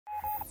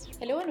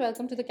Hello and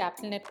welcome to the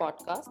CapitalNet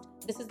podcast.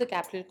 This is the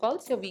Capital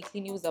Calls, your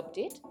weekly news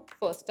update.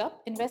 First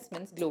up,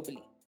 investments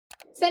globally.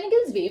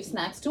 Senegal's Wave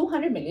snacks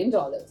 $200 million.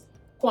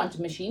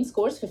 Quantum Machine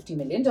scores $50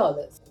 million.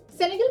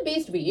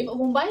 Senegal-based Wave, a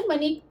mobile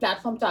money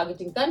platform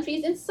targeting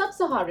countries in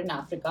sub-Saharan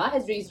Africa,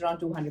 has raised around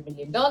 $200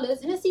 million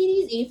in a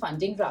Series A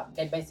funding round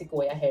led by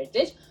Sequoia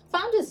Heritage,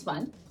 Founders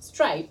Fund,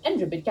 Stripe,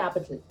 and Ribbit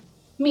Capital.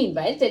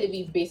 Meanwhile, Tel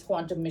Aviv-based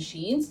Quantum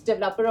Machines,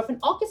 developer of an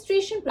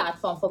orchestration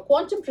platform for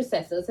quantum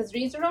processors, has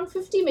raised around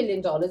 $50 million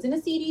in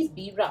a Series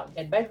B round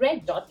led by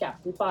Red Dot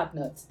Capital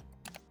Partners.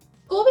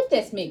 COVID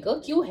test maker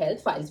Q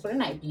Health files for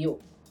an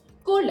IPO.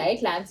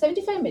 CoreLight lands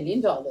 $75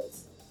 million.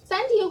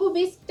 San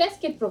Diego-based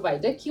test kit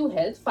provider Q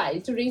Health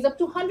filed to raise up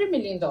to $100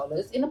 million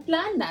in a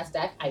planned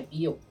NASDAQ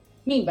IPO.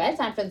 Meanwhile,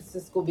 San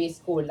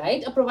Francisco-based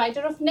CoreLight, a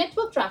provider of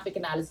network traffic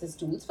analysis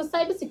tools for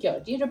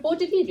cybersecurity,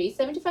 reportedly raised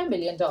 $75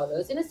 million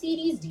in a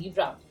Series D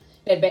round,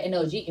 led by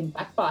Energy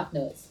Impact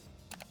Partners.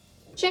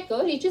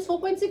 Checker reaches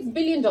 $4.6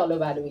 billion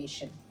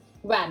valuation.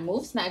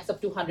 VanMoof snags up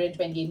to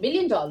 $128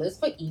 million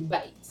for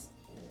e-bikes.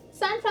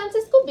 San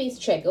Francisco-based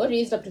Checker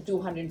raised up to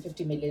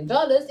 $250 million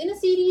in a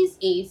Series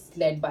A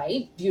led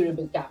by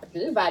Durable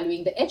Capital,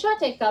 valuing the HR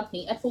tech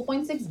company at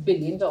 $4.6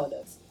 billion.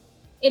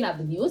 In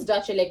other news,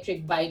 Dutch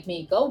electric bike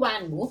maker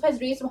VanMoof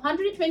has raised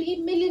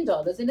 $128 million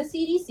in a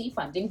Series C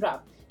funding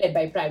round, led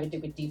by private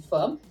equity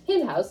firm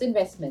Hillhouse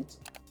Investment.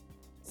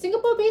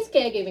 Singapore-based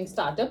caregiving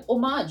startup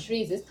Homage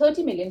raises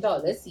 $30 million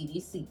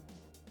Series C.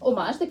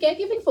 Homage, the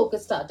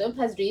caregiving-focused startup,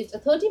 has raised a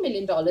 $30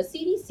 million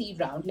Series C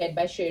round led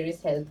by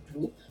Sheris Health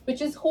Group,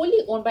 which is wholly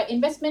owned by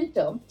investment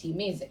firm T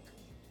Mazic.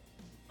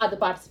 Other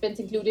participants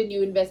included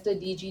new investor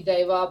DG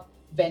Daiwa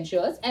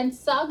Ventures and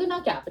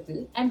Sagana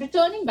Capital, and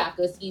returning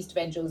backers East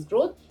Ventures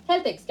Growth,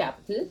 HealthX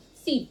Capital,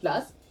 Seed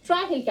Plus,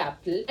 Tri-Hill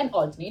Capital, and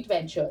Alternate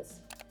Ventures.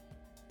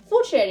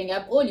 Food sharing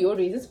app Olio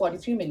raises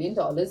 $43 million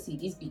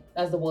Series B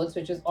as the world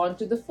switches on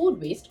to the food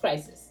waste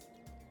crisis.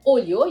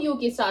 Olio,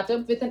 UK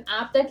startup with an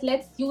app that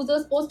lets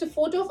users post a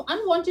photo of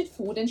unwanted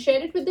food and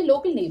share it with the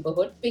local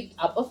neighborhood, picked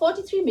up a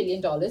 $43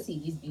 million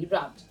Series B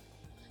round.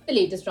 The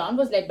latest round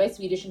was led by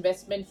Swedish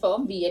investment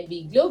firm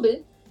VNV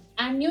Global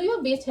and New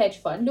York-based hedge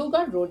fund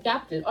Lugard Road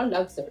Capital or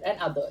Luxor and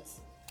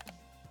others.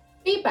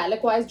 PayPal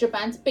acquires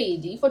Japan's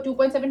Payd for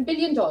 $2.7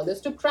 billion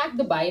to crack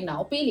the buy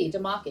now, pay later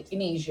market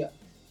in Asia.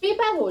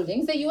 PayPal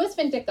Holdings, the US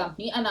fintech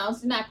company,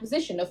 announced an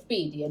acquisition of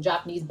Payd, a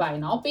Japanese buy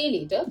now, pay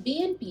later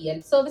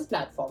BNPL service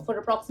platform for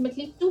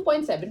approximately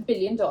 $2.7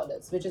 billion,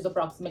 which is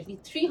approximately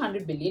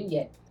 300 billion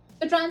yen.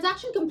 The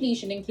transaction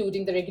completion,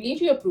 including the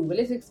regulatory approval,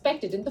 is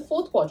expected in the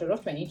fourth quarter of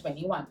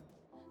 2021.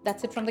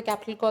 That's it from the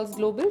Capital Calls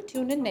Global.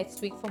 Tune in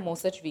next week for more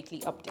such weekly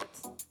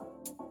updates.